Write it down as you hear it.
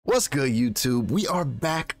What's good, YouTube? We are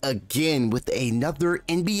back again with another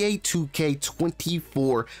NBA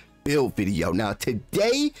 2K24 build video. Now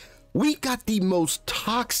today we got the most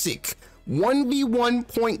toxic 1v1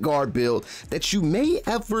 point guard build that you may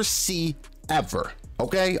ever see ever.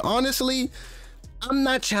 Okay, honestly, I'm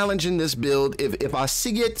not challenging this build. If I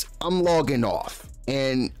see it, I'm logging off,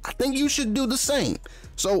 and I think you should do the same.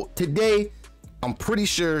 So today I'm pretty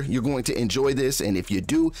sure you're going to enjoy this, and if you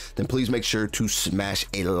do, then please make sure to smash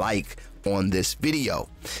a like on this video.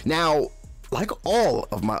 Now, like all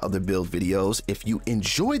of my other build videos, if you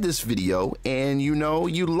enjoy this video and you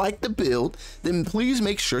like the build, then please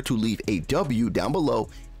make sure to leave a W down below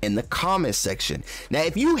in the comment section. Now,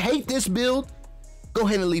 if you hate this build, go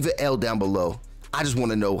ahead and leave an L down below. I just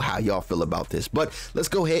want to know how y'all feel about this, but let's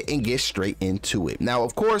go ahead and get straight into it. Now,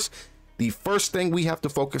 of course, the first thing we have to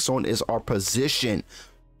focus on is our position.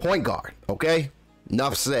 Point guard, okay?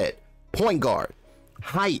 Enough said. Point guard.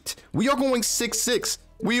 Height. We are going 6'6".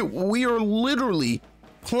 We are literally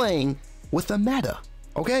playing with a meta,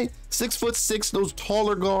 okay? 6'6", those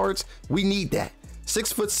taller guards, we need that.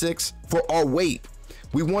 6'6" for our weight.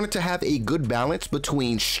 We wanted to have a good balance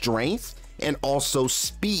between strength and also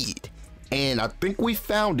speed. And I think we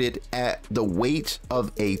found it at the weight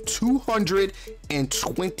of a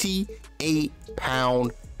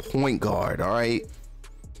 228-pound point guard. All right,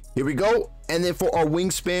 here we go. And then for our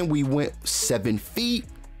wingspan, we went 7 feet.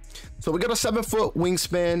 So we got a 7-foot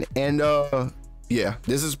wingspan, and yeah,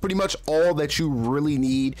 this is pretty much all that you really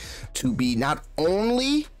need to be not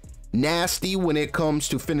only nasty when it comes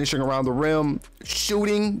to finishing around the rim,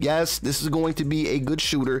 shooting. Yes, this is going to be a good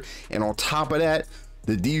shooter, and on top of that,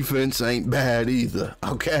 the defense ain't bad either.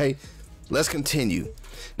 Okay, let's continue.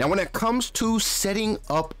 Now, when it comes to setting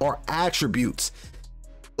up our attributes,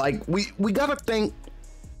 like we gotta think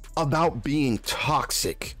about being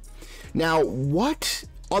toxic. Now, what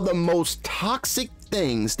are the most toxic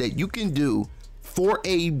things that you can do for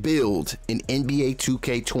a build in NBA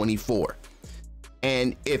 2K24?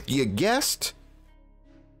 And if you guessed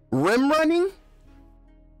rim running,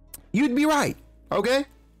 you'd be right. Okay,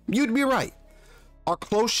 you'd be right. Our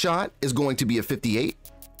close shot is going to be a 58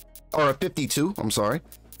 or a 52. I'm sorry,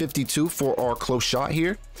 52 for our close shot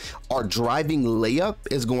here. Our driving layup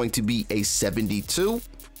is going to be a 72.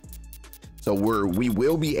 So we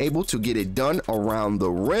will be able to get it done around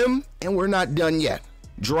the rim, and we're not done yet.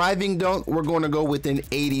 Driving dunk, we're going to go with an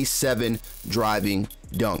 87 driving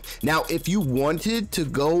dunk. Now, if you wanted to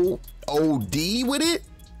go OD with it,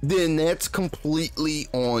 then that's completely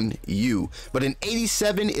on you. But an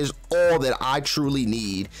 87 is all that I truly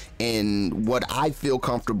need and what I feel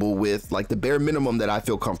comfortable with, like the bare minimum that I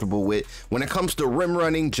feel comfortable with when it comes to rim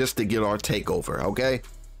running, just to get our takeover. Okay,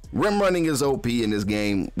 rim running is OP in this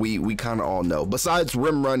game. We kind of all know. Besides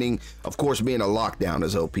rim running, of course, being a lockdown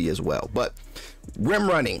is OP as well. But rim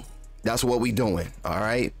running, that's what we doing. All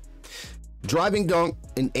right, driving dunk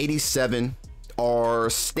in 87. Our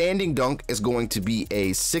standing dunk is going to be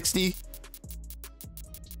a 60.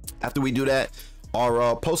 After we do that,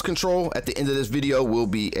 our post control at the end of this video will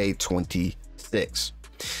be a 26.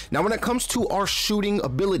 Now, when it comes to our shooting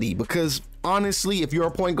ability, because honestly, if you're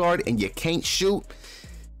a point guard and you can't shoot,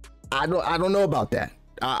 I don't know about that.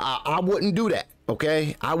 I wouldn't do that.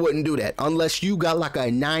 Okay, I wouldn't do that unless you got like a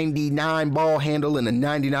 99 ball handle and a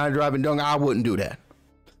 99 driving dunk. I wouldn't do that.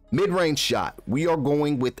 Mid-range shot, we are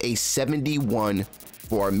going with a 71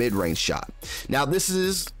 for our mid-range shot. Now, this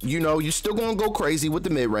is, you're still gonna go crazy with the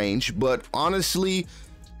mid-range, but honestly,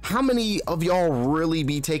 how many of y'all really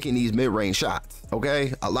be taking these mid-range shots?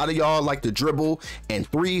 Okay, a lot of y'all like to dribble and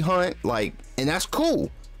 3 hunt, and that's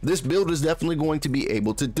cool. This build is definitely going to be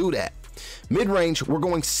able to do that. Mid-range, we're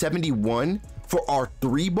going 71. For our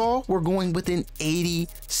 3-ball, we're going with an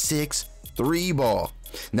 86 3-ball.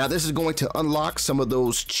 Now, this is going to unlock some of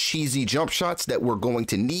those cheesy jump shots that we're going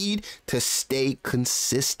to need to stay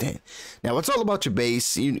consistent. Now, it's all about your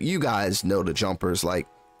base. You guys know the jumpers. Like,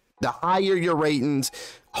 the higher your ratings,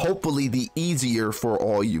 hopefully the easier for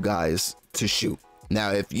all you guys to shoot.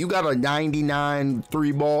 Now, if you got a 99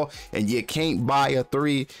 3-ball and you can't buy a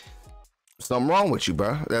 3, something wrong with you,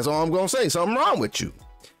 bro. That's all I'm going to say. Something wrong with you.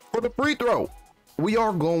 For the free throw, we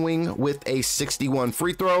are going with a 61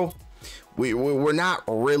 free throw. We're not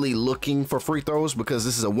really looking for free throws because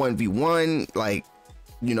this is a 1v1. Like,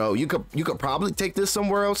 you could probably take this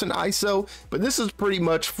somewhere else in ISO, but this is pretty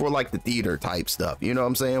much for like the theater type stuff. You know what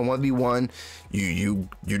I'm saying? 1v1, you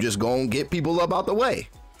just gonna get people up out the way.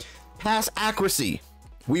 Pass accuracy,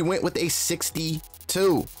 we went with a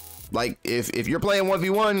 62. Like, if you're playing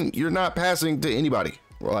 1v1, you're not passing to anybody.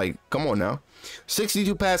 Like, come on now.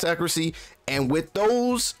 62 pass accuracy, and with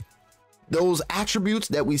those those attributes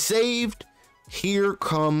that we saved, here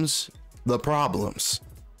comes the problems.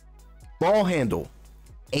 Ball handle,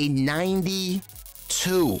 a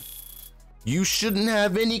 92. You shouldn't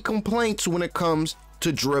have any complaints when it comes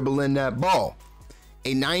to dribbling that ball.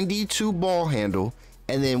 A 92 ball handle,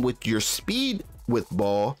 and then with your speed with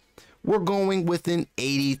ball, we're going with an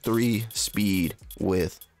 83 speed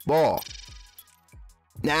with ball.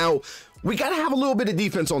 Now, we got to have a little bit of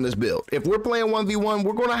defense on this build. If we're playing 1v1,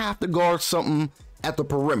 we're going to have to guard something at the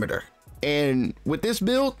perimeter. And with this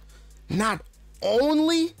build, not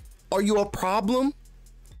only are you a problem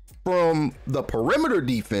from the perimeter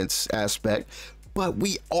defense aspect, but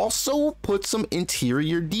we also put some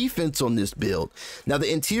interior defense on this build. Now,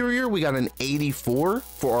 the interior, we got an 84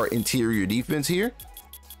 for our interior defense here.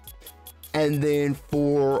 And then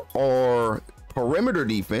for our perimeter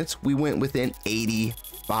defense, we went with an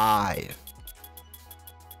 85.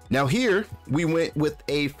 Now here, we went with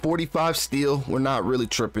a 45 steal. We're not really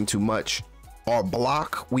tripping too much. Our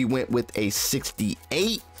block, we went with a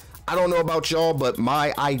 68. I don't know about y'all, but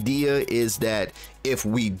my idea is that if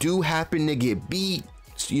we do happen to get beat,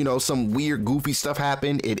 you know, some weird goofy stuff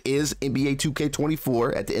happen. It is NBA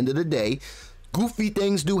 2K24 at the end of the day. Goofy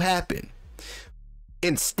things do happen.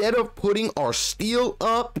 Instead of putting our steal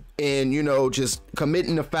up and, you know, just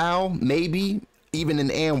committing a foul, maybe even an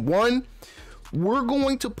and one, we're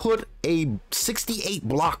going to put a 68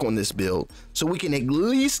 block on this build so we can at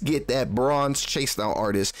least get that bronze chase down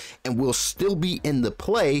artist, and we'll still be in the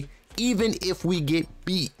play even if we get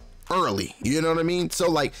beat early. You know what I mean? So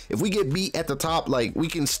like if we get beat at the top, like we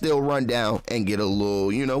can still run down and get a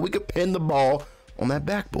little, you know, we could pin the ball on that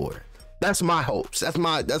backboard. That's my hopes. That's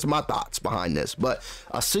my thoughts behind this. But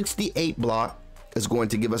a 68 block is going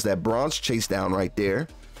to give us that bronze chase down right there.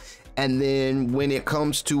 And then when it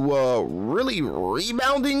comes to really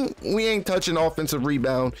rebounding, we ain't touching offensive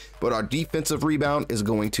rebound, but our defensive rebound is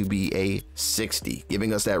going to be a 60,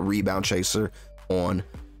 giving us that rebound chaser on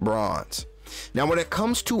bronze. Now, when it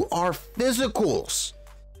comes to our physicals,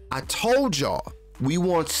 I told y'all we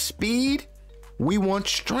want speed, we want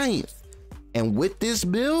strength. And with this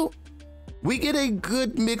build, we get a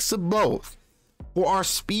good mix of both. For our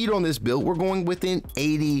speed on this build, we're going with an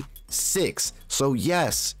 86. So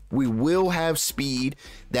yes, we will have speed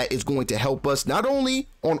that is going to help us not only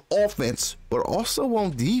on offense, but also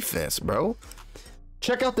on defense, bro.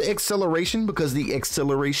 Check out the acceleration, because the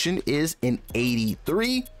acceleration is an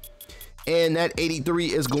 83. And that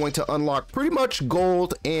 83 is going to unlock pretty much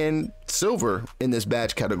gold and silver in this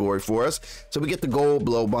badge category for us. So we get the gold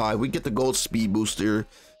blow by, we get the gold speed booster,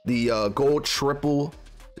 the gold triple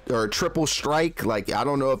strike. Like, I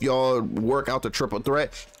don't know if y'all work out the triple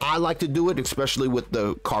threat. I like to do it, especially with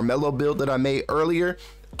the Carmelo build that I made earlier.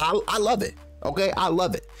 I love it. Okay, I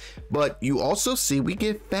love it. But you also see we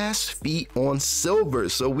get fast feet on silver,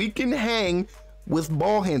 so we can hang with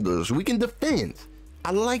ball handlers, we can defend.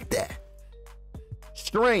 I like that.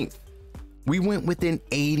 Strength, we went with an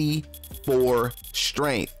 84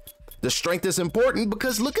 strength. The strength is important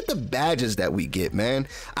because look at the badges that we get, man.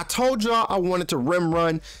 I told y'all I wanted to rim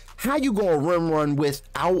run. How you gonna rim run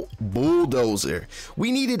without bulldozer?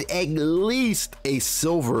 We needed at least a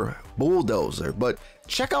silver bulldozer, but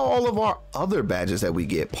check out all of our other badges that we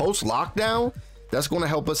get. Post lockdown, that's going to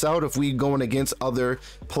help us out if we going against other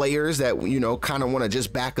players that, you know, kind of want to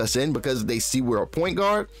just back us in because they see we're a point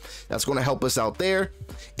guard. That's going to help us out there.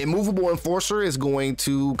 Immovable enforcer is going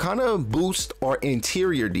to kind of boost our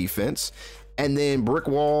interior defense. And then brick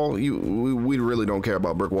wall, we really don't care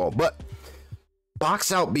about brick wall, but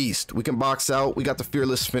box out beast, we can box out. We got the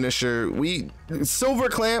fearless finisher. Silver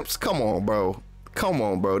clamps, come on bro,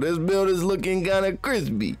 this build is looking kind of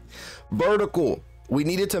crispy. Vertical, we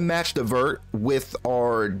needed to match the vert with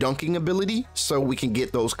our dunking ability so we can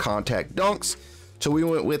get those contact dunks. So we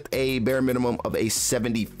went with a bare minimum of a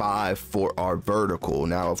 75 for our vertical.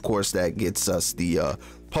 Now, of course, that gets us the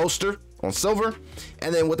poster on silver.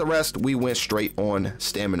 And then with the rest, we went straight on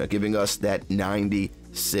stamina, giving us that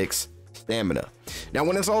 96 stamina. Now,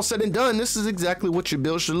 when it's all said and done, this is exactly what your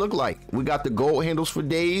build should look like. We got the gold handles for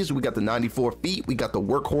days. We got the 94 feet. We got the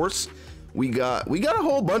workhorse. We got a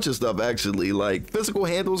whole bunch of stuff, actually, like physical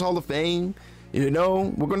handles, Hall of Fame. You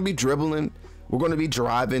know, we're going to be dribbling. We're going to be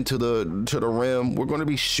driving to the rim. We're going to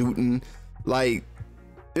be shooting. Like,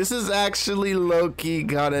 this is actually low-key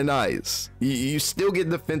kind of nice. You still get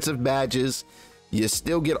defensive badges. You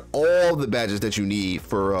still get all the badges that you need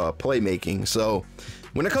for playmaking. So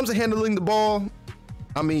when it comes to handling the ball,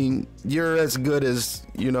 I mean, you're as good as,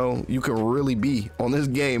 you know, you can really be on this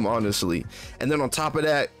game, honestly. And then on top of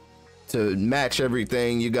that, to match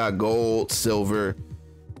everything, you got gold, silver,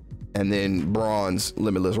 and then bronze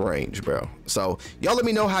limitless range, bro. So y'all let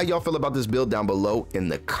me know how y'all feel about this build down below in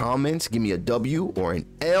the comments. Give me a W or an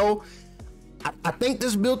L. I think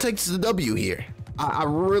this build takes the W here. I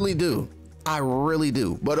really do. I really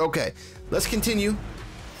do. But okay, let's continue.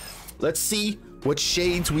 Let's see what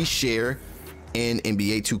shades we share in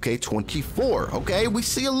NBA 2K24. Okay, we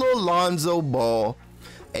see a little Lonzo Ball,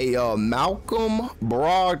 a Malcolm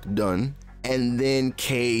Brogdon, and then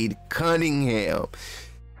Cade Cunningham.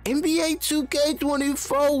 NBA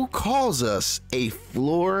 2K24 calls us a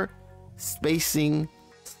floor spacing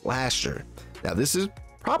slasher. Now, this is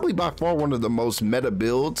probably by far one of the most meta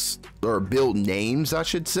builds, or build names, I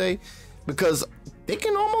should say, because they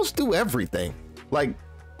can almost do everything. Like,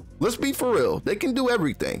 let's be for real, they can do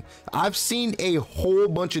everything. I've seen a whole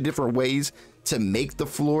bunch of different ways to make the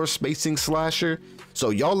floor spacing slasher,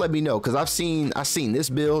 so y'all let me know, because I've seen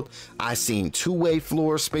this build, I've seen two-way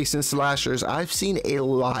floor spacing slashers, I've seen a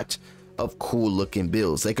lot of cool looking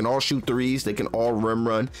builds. They can all shoot threes, they can all rim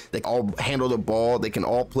run, they can all handle the ball, they can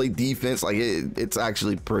all play defense. Like it's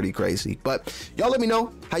actually pretty crazy. But y'all let me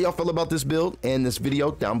know how y'all feel about this build and this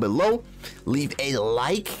video down below. Leave a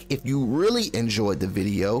like if you really enjoyed the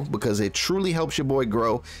video, because it truly helps your boy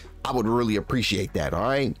grow. I would really appreciate that. All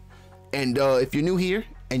right, and if you're new here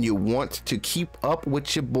and you want to keep up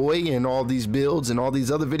with your boy and all these builds and all these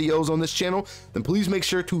other videos on this channel, then please make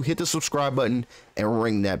sure to hit the subscribe button and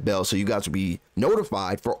ring that bell so you guys will be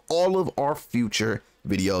notified for all of our future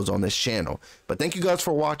videos on this channel. But thank you guys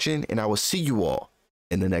for watching, and I will see you all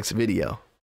in the next video.